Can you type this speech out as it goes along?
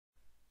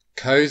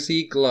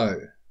Cozy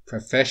Glow,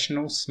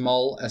 Professional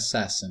Smol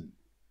Assassin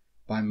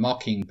by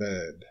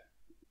Mockingbird.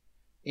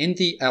 In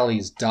the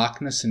alley's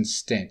darkness and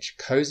stench,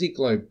 Cozy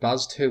Glow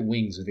buzzed her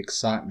wings with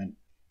excitement.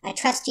 "I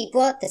trust you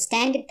brought the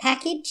standard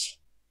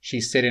package?"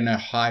 she said in her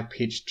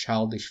high-pitched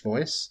childish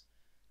voice.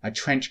 A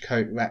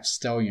trench-coat-wrapped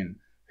stallion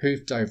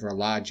hoofed over a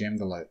large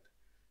envelope.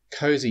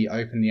 Cozy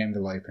opened the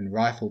envelope and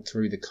rifled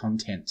through the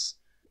contents.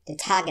 "The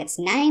target's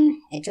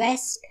name,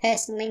 address,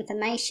 personal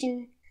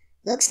information.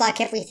 Looks like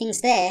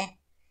everything's there.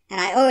 And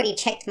I already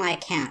checked my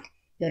account.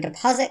 Your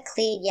deposit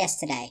cleared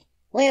yesterday.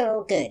 We're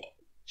all good."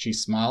 She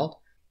smiled.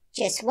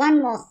 "Just one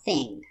more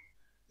thing,"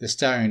 the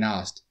stallion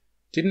asked.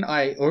 "Didn't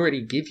I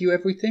already give you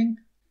everything?"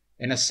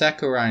 In a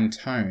saccharine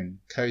tone,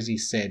 Cozy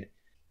said,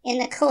 "In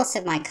the course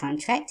of my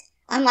contract,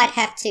 I might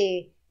have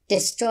to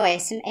destroy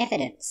some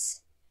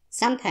evidence.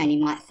 Some pony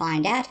might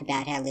find out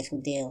about our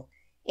little deal.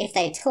 If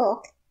they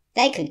talk,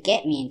 they could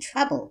get me in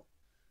trouble."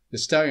 The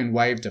stallion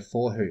waved a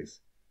forehoof.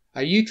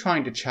 "Are you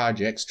trying to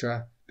charge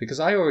extra? Because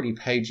I already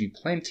paid you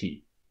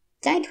plenty."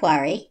 "Don't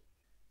worry,"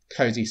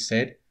 Cozy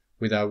said,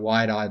 with a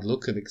wide-eyed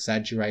look of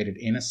exaggerated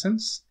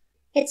innocence.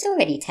 "it's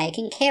already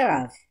taken care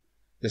of."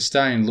 The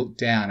stallion looked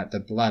down at the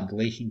blood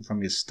leaking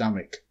from his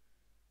stomach.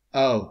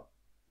 "Oh,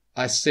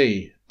 I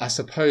see. I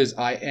suppose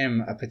I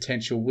am a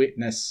potential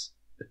witness."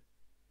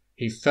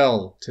 He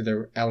fell to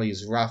the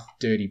alley's rough,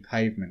 dirty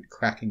pavement,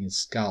 cracking his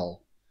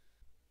skull.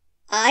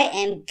 "I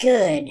am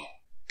good,"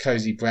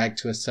 Cozy bragged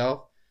to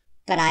herself.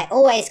 "but I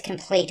always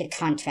complete a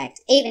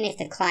contract, even if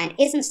the client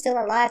isn't still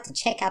alive to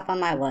check up on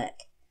my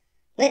work.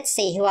 Let's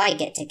see who I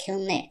get to kill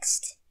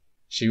next."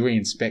 She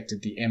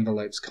re-inspected the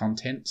envelope's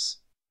contents.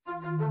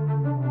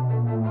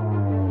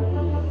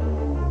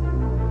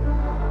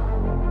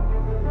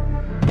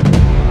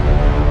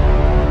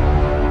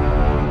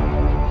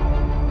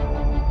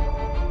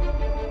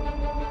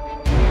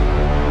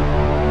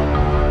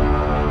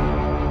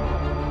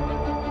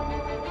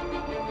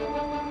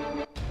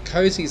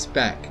 Cozy's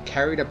back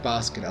carried a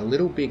basket a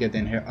little bigger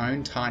than her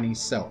own tiny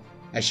self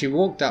as she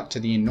walked up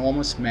to the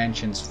enormous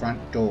mansion's front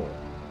door.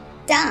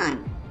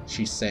 "Darn,"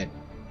 she said.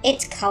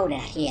 "it's cold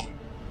out here."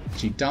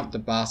 She dumped the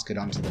basket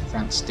onto the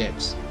front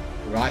steps,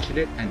 righted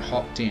it and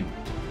hopped in.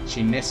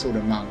 She nestled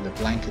among the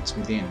blankets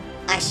within.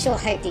 "I sure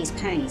hope these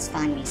ponies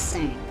find me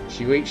soon."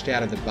 She reached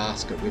out of the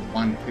basket with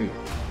one hoof,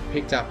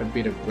 picked up a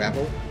bit of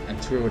gravel and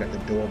threw it at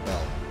the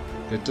doorbell.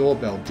 The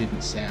doorbell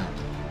didn't sound.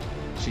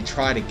 She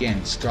tried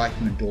again,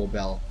 striking the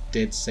doorbell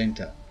dead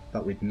center,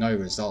 but with no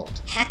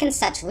result. "How can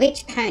such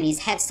rich ponies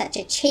have such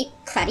a cheap,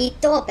 cruddy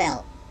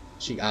doorbell?"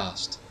 she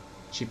asked.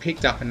 She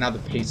picked up another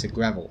piece of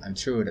gravel and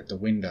threw it at the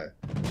window.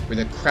 With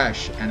a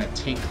crash and a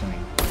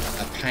tinkling,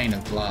 a pane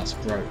of glass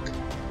broke.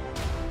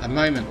 A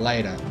moment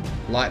later,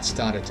 light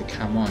started to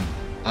come on.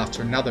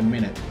 After another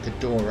minute, the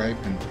door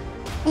opened.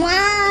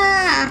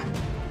 "Wah!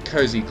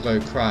 Cozy Glow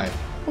cried.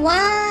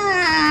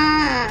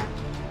 Wah!"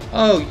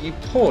 "Oh, you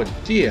poor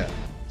dear,"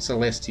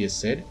 Celestia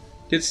said.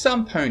 "Did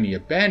some pony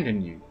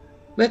abandon you?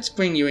 Let's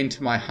bring you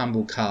into my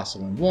humble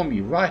castle and warm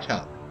you right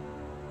up."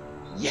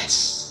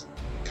 "Yes,"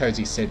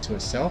 Cozy said to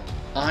herself.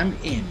 "I'm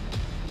in."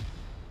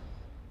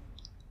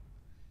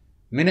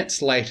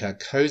 Minutes later,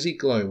 Cozy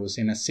Glow was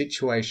in a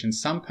situation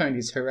some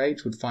ponies her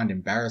age would find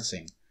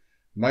embarrassing.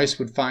 Most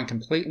would find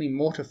completely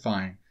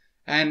mortifying,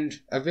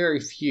 and a very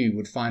few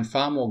would find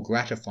far more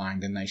gratifying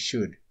than they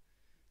should.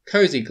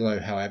 Cozy Glow,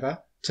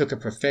 however, took a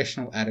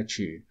professional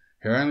attitude.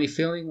 Her only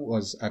feeling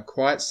was a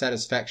quiet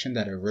satisfaction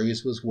that her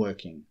ruse was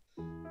working.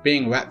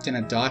 Being wrapped in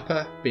a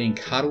diaper, being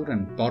cuddled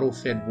and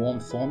bottle-fed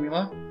warm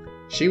formula,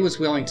 she was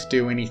willing to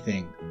do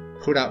anything,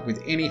 put up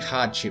with any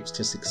hardships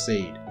to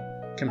succeed.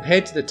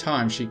 Compared to the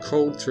time she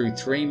crawled through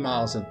 3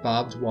 miles of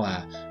barbed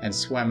wire and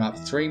swam up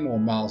 3 more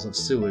miles of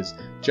sewers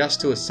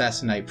just to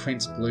assassinate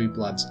Prince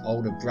Blueblood's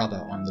older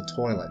brother on the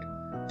toilet,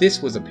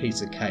 this was a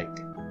piece of cake.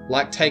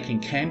 Like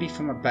taking candy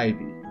from a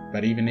baby,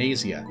 but even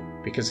easier,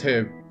 because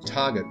her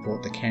target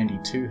brought the candy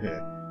to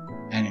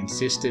her and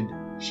insisted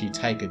she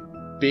take a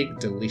big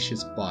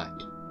delicious bite.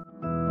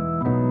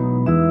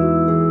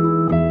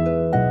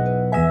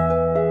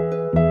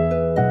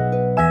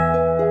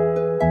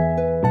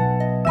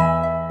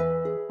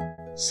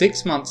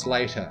 Six months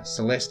later,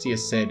 Celestia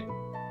said,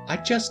 "I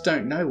just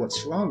don't know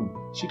what's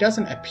wrong. She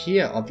doesn't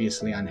appear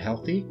obviously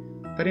unhealthy,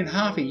 but in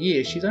half a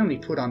year she's only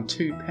put on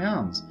 2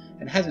 pounds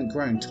and hasn't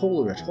grown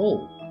taller at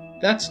all.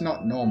 That's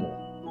not normal."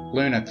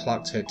 Luna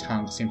clucked her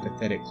tongue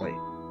sympathetically.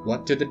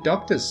 "What did the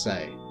doctors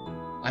say?"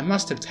 "I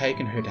must have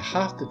taken her to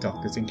half the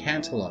doctors in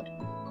Canterlot.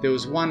 There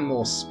was one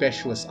more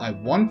specialist I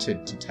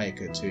wanted to take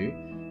her to,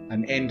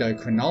 an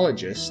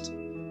endocrinologist,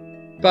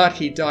 but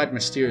he died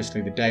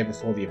mysteriously the day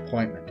before the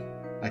appointment.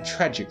 A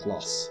tragic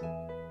loss."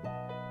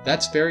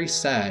 "That's very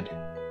sad.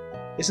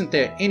 Isn't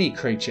there any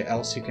creature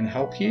else who can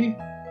help you?"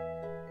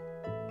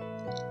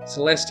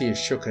 Celestia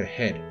shook her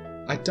head.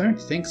 "I don't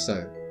think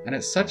so, and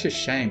it's such a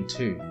shame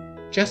too.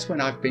 Just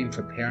when I've been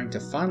preparing to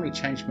finally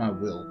change my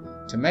will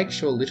to make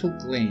sure little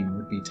Gleam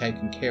would be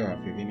taken care of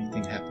if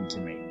anything happened to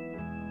me."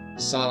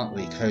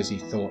 Silently, Cozy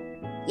thought,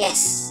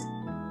 "Yes."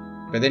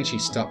 But then she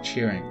stopped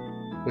cheering.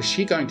 Was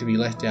she going to be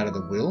left out of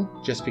the will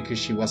just because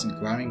she wasn't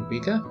growing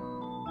bigger?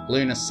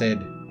 Luna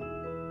said,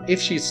 "If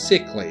she's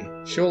sickly,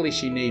 surely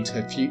she needs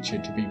her future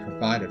to be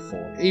provided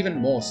for, even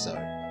more so."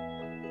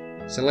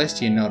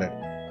 Celestia nodded.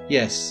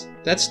 "Yes,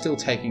 that's still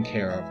taken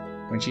care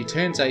of. When she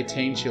turns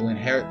 18, she'll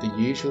inherit the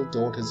usual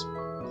daughter's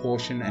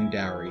portion and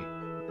dowry.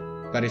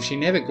 But if she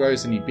never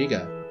grows any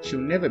bigger, she'll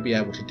never be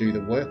able to do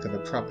the work of a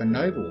proper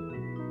noble.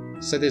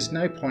 So there's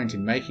no point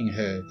in making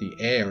her the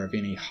heir of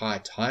any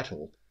high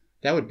title.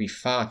 That would be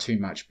far too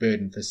much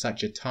burden for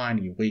such a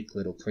tiny, weak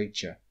little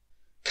creature."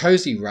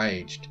 Cozy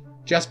raged.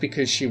 Just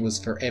because she was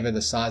forever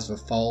the size of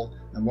a foal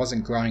and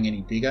wasn't growing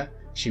any bigger,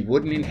 she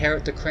wouldn't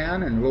inherit the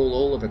crown and rule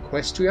all of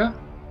Equestria?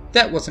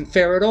 That wasn't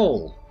fair at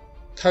all.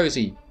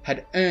 Cozy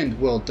had earned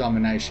world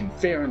domination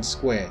fair and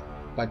square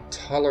by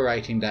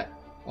tolerating that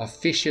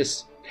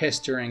officious,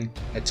 pestering,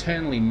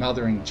 eternally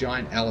mothering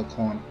giant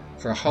alicorn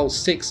for a whole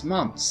 6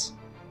 months.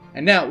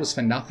 And now it was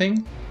for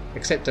nothing,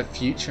 except a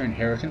future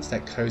inheritance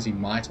that Cozy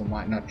might or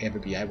might not ever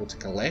be able to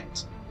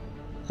collect.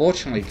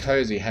 Fortunately,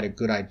 Cozy had a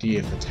good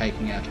idea for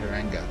taking out her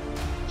anger.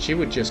 She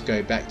would just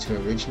go back to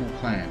her original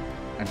plan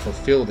and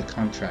fulfill the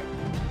contract.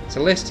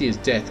 Celestia's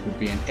death would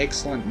be an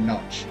excellent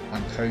notch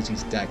on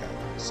Cozy's dagger,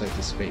 so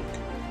to speak.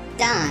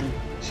 Darn,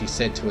 She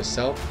said to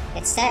herself.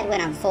 it's sad when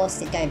I'm forced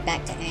to go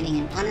back to earning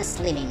an honest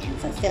living and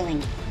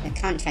fulfilling the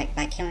contract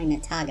by killing the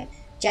target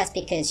just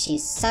because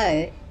she's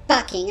so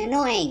fucking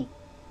annoying.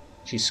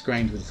 She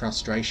screamed with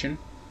frustration.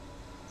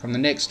 From the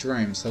next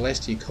room,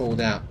 Celestia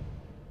called out,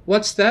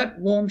 "What's that,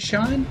 Warm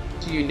Shine?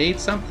 Do you need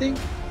something?"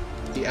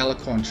 The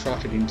alicorn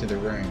trotted into the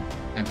room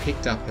and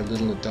picked up her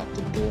little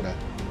adopted daughter.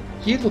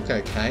 "You look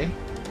okay.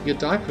 Your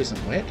diaper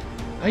isn't wet.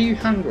 Are you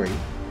hungry?"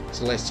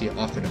 Celestia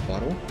offered a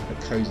bottle,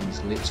 but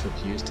Cozy's lips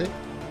refused it.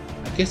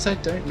 "I guess I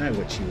don't know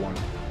what you want."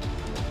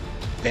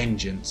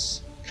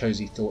 Vengeance,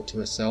 Cozy thought to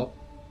herself.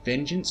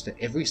 Vengeance for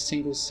every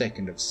single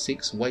second of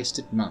 6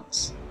 wasted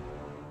months.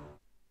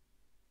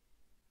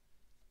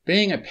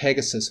 Being a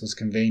Pegasus was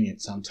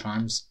convenient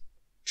sometimes.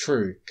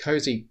 True,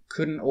 Cozy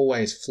couldn't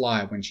always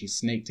fly when she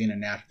sneaked in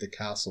and out of the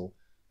castle.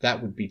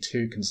 That would be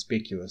too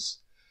conspicuous.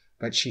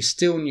 But she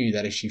still knew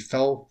that if she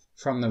fell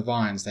from the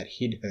vines that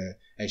hid her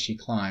as she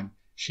climbed,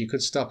 she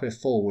could stop her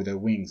fall with her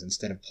wings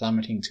instead of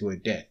plummeting to her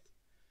death.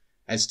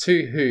 As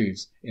 2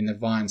 hooves in the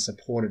vines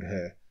supported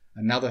her,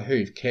 another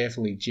hoof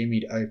carefully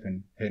jimmied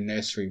open her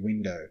nursery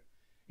window.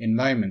 In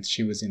moments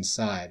she was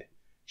inside.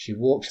 She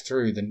walked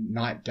through the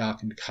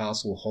night-darkened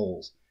castle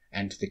halls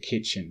and to the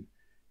kitchen.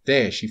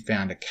 There she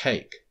found a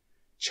cake.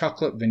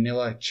 Chocolate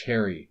vanilla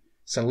cherry,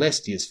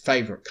 Celestia's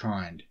favourite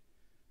kind.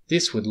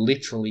 This would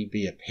literally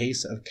be a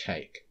piece of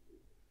cake.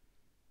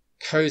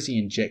 Cozy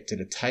injected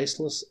a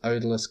tasteless,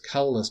 odourless,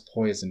 colourless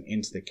poison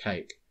into the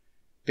cake.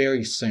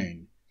 Very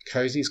soon,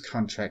 Cozy's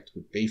contract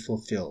would be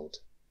fulfilled.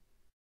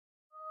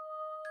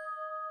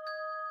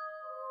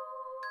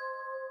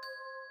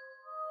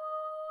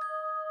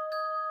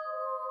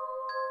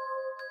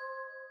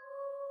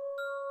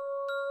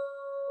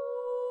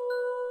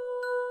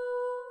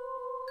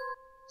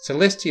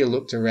 Celestia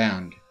looked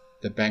around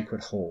the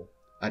banquet hall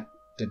at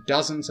the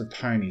dozens of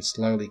ponies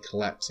slowly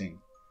collapsing.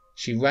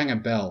 She rang a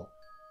bell.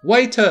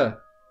 "Waiter!"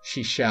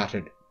 she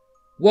shouted.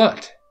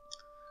 "What?"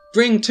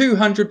 "Bring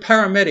 200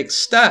 paramedics,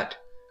 stat!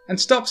 And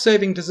stop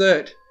serving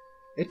dessert.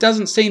 It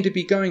doesn't seem to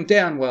be going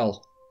down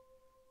well."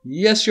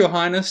 "Yes, Your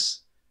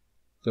Highness."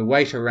 The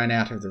waiter ran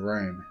out of the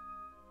room.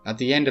 At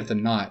the end of the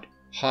night,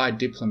 high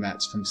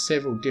diplomats from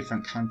several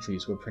different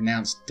countries were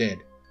pronounced dead,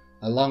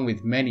 along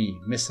with many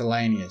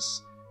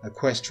miscellaneous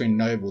equestrian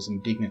nobles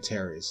and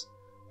dignitaries.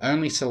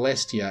 Only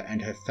Celestia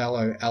and her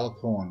fellow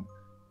alicorn,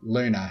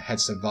 Luna, had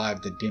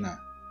survived the dinner.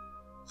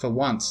 For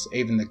once,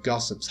 even the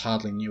gossips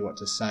hardly knew what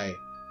to say,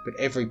 but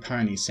every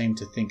pony seemed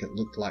to think it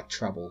looked like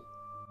trouble.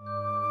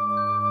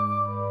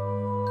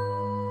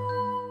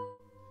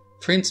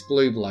 Prince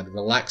Blueblood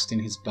relaxed in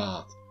his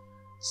bath.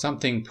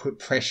 Something put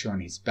pressure on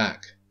his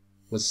back.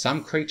 Was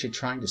some creature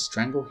trying to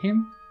strangle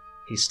him?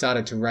 He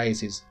started to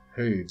raise his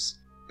hooves,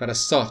 but a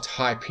soft,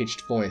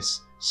 high-pitched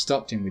voice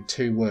stopped him with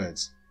 2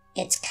 words.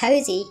 "It's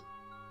Cozy."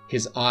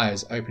 His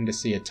eyes opened to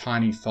see a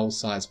tiny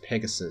foal-sized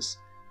Pegasus.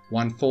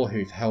 One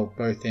forehoof held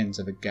both ends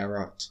of a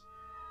garrote,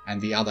 and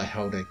the other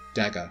held a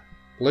dagger.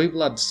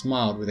 Blueblood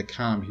smiled with a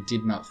calm he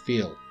did not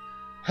feel.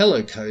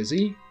 "Hello,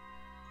 Cozy.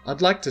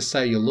 I'd like to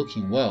say you're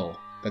looking well,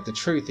 but the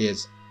truth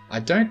is, I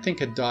don't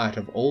think a diet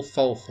of all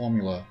foal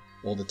formula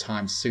all the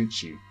time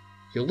suits you.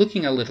 You're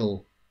looking a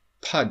little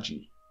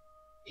pudgy."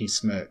 He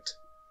smirked.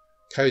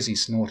 Cozy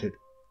snorted.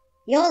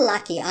 "You're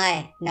lucky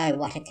I know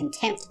what a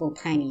contemptible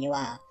pony you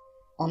are,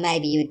 or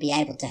maybe you would be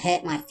able to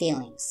hurt my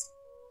feelings."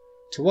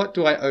 "To what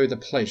do I owe the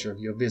pleasure of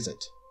your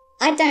visit?"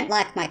 "I don't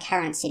like my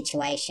current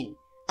situation.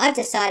 I've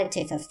decided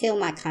to fulfill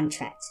my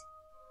contract."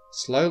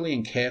 Slowly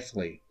and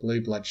carefully,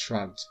 Blueblood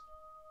shrugged.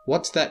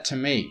 "What's that to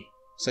me?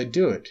 So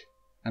do it.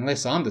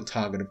 Unless I'm the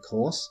target, of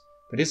course.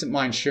 But isn't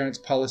my insurance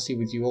policy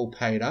with you all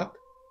paid up?"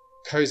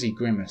 Cozy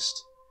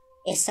grimaced.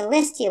 "If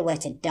Celestia were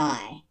to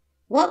die,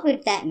 what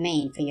would that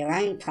mean for your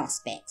own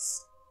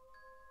prospects?"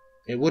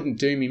 "It wouldn't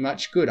do me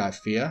much good, I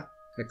fear.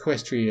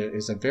 Equestria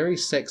is a very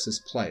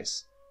sexist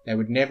place. They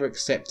would never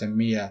accept a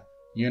mere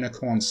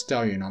unicorn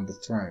stallion on the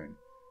throne.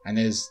 And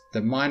there's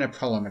the minor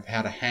problem of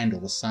how to handle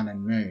the sun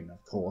and moon,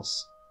 of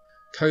course.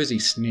 Cozy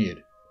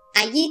sneered.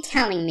 Are you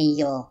telling me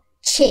you're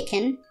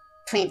chicken,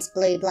 Prince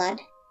Blueblood?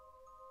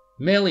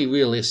 Merely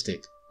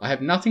realistic. I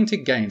have nothing to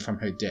gain from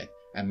her death,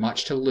 and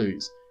much to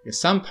lose. If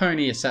some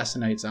pony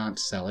assassinates Aunt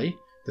Sally,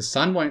 the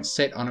sun won't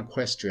set on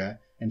Equestria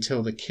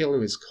until the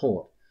killer is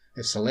caught.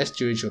 If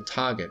Celestia is your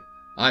target,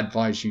 I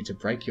advise you to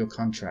break your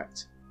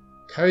contract.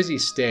 Cozy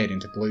stared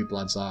into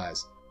Blueblood's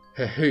eyes.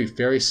 Her hoof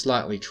very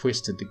slightly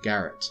twisted the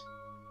garret.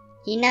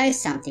 You know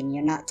something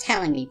you're not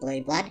telling me,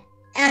 Blueblood.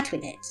 Out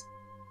with it.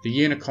 The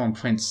unicorn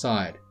prince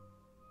sighed.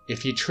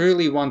 If you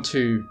truly want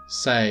to,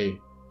 say,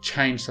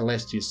 change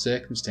Celestia's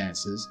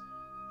circumstances,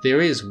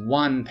 there is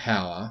one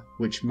power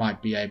which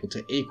might be able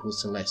to equal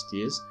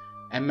Celestia's,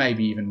 and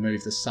maybe even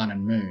move the sun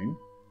and moon,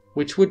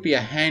 which would be a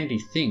handy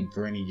thing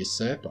for any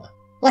usurper.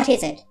 What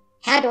is it?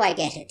 How do I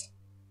get it?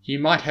 You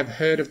might have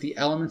heard of the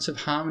elements of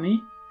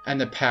harmony and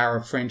the power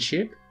of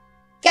friendship.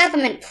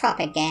 Government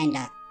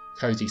propaganda,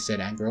 Cozy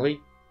said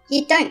angrily.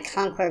 You don't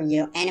conquer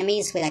your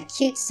enemies with a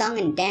cute song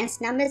and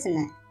dance numbers and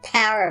the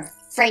power of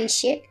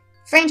friendship.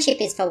 Friendship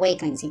is for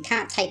weaklings who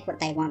can't take what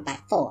they want by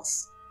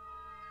force.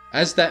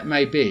 As that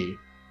may be,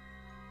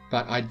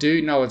 but I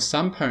do know of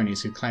some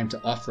ponies who claim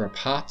to offer a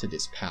path to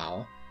this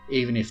power,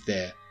 even if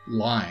they're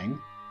lying,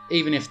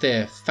 even if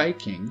they're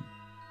faking,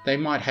 they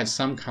might have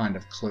some kind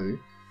of clue.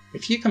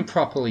 If you can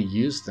properly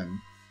use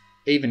them,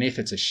 even if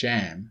it's a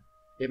sham,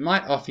 it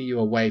might offer you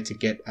a way to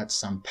get at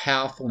some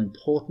powerful,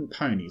 important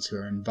ponies who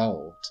are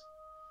involved.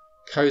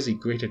 Cozy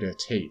gritted her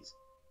teeth.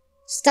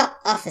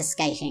 Stop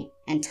obfuscating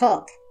and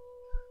talk.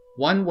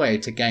 One way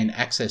to gain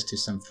access to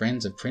some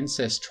friends of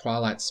Princess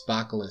Twilight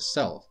Sparkle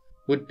herself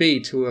would be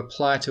to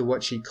apply to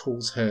what she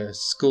calls her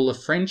School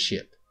of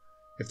Friendship.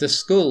 If the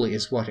school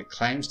is what it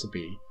claims to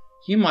be,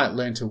 you might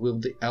learn to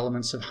wield the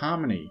elements of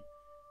harmony,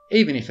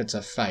 even if it's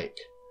a fake.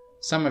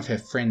 Some of her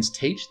friends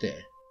teach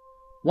there.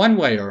 One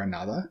way or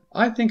another,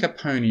 I think a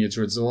pony as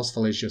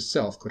resourceful as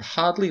yourself could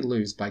hardly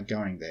lose by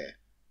going there.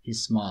 He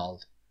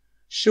smiled.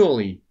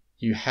 Surely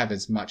you have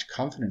as much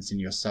confidence in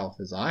yourself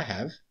as I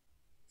have.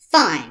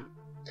 Fine,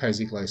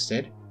 Cozy Glow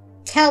said.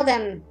 Tell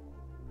them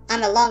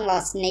I'm a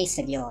long-lost niece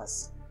of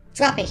yours.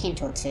 Drop a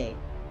hint or two.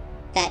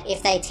 That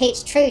if they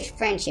teach true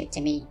friendship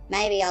to me,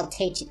 maybe I'll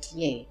teach it to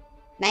you.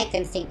 Make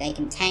them think they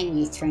can tame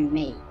you through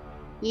me.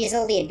 Use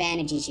all the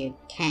advantages you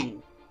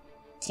can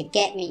to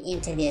get me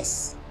into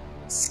this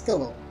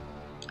school.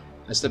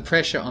 As the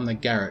pressure on the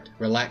garret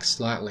relaxed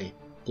slightly,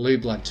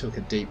 Blueblood took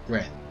a deep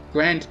breath.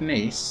 Grand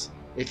niece,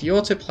 if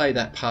you're to play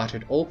that part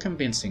at all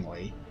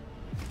convincingly,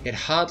 it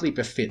hardly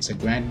befits a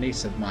grand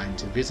niece of mine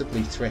to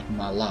visibly threaten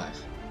my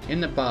life,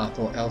 in the bath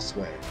or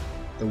elsewhere.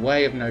 The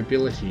way of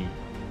nobility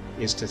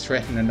is to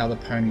threaten another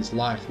pony's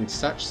life with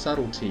such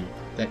subtlety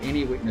that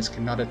any witness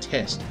cannot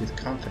attest with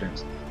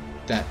confidence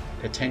that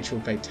potential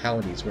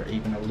fatalities were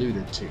even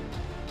alluded to.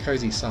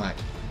 Cozy sighed.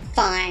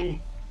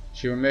 Fine.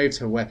 She removed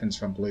her weapons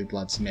from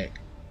Blueblood's neck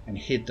and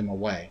hid them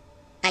away.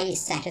 Are you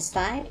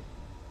satisfied?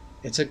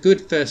 It's a good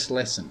first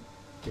lesson.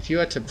 If you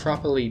are to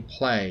properly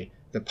play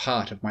the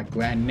part of my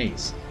grand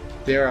niece,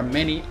 there are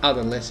many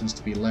other lessons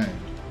to be learned,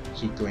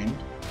 he grinned.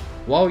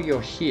 While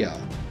you're here,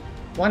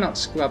 why not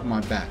scrub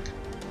my back?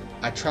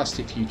 I trust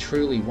if you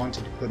truly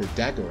wanted to put a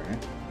dagger in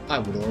it, I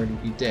would already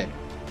be dead.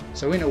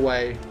 So in a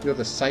way, you're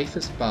the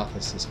safest bath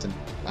assistant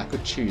I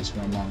could choose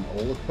from among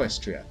all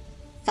Equestria.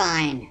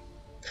 Fine,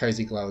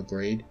 Cozy Glow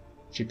agreed.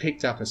 She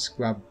picked up a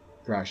scrub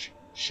brush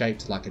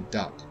shaped like a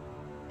duck.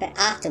 but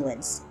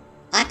afterwards,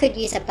 I could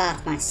use a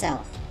bath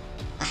myself.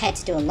 I had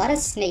to do a lot of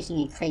sneaking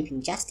and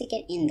creeping just to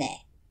get in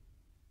there.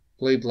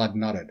 Blueblood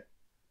nodded.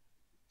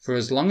 For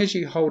as long as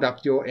you hold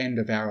up your end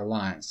of our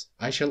alliance,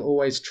 I shall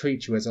always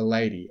treat you as a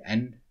lady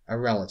and a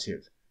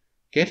relative.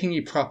 Getting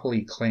you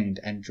properly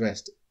cleaned and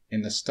dressed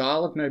in the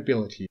style of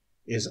nobility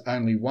is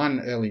only one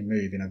early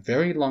move in a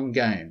very long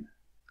game.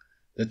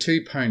 The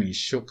two ponies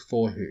shook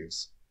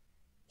forehooves.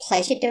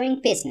 Pleasure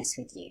doing business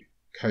with you,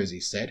 Cozy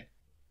said.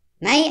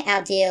 May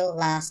our deal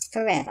last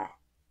forever.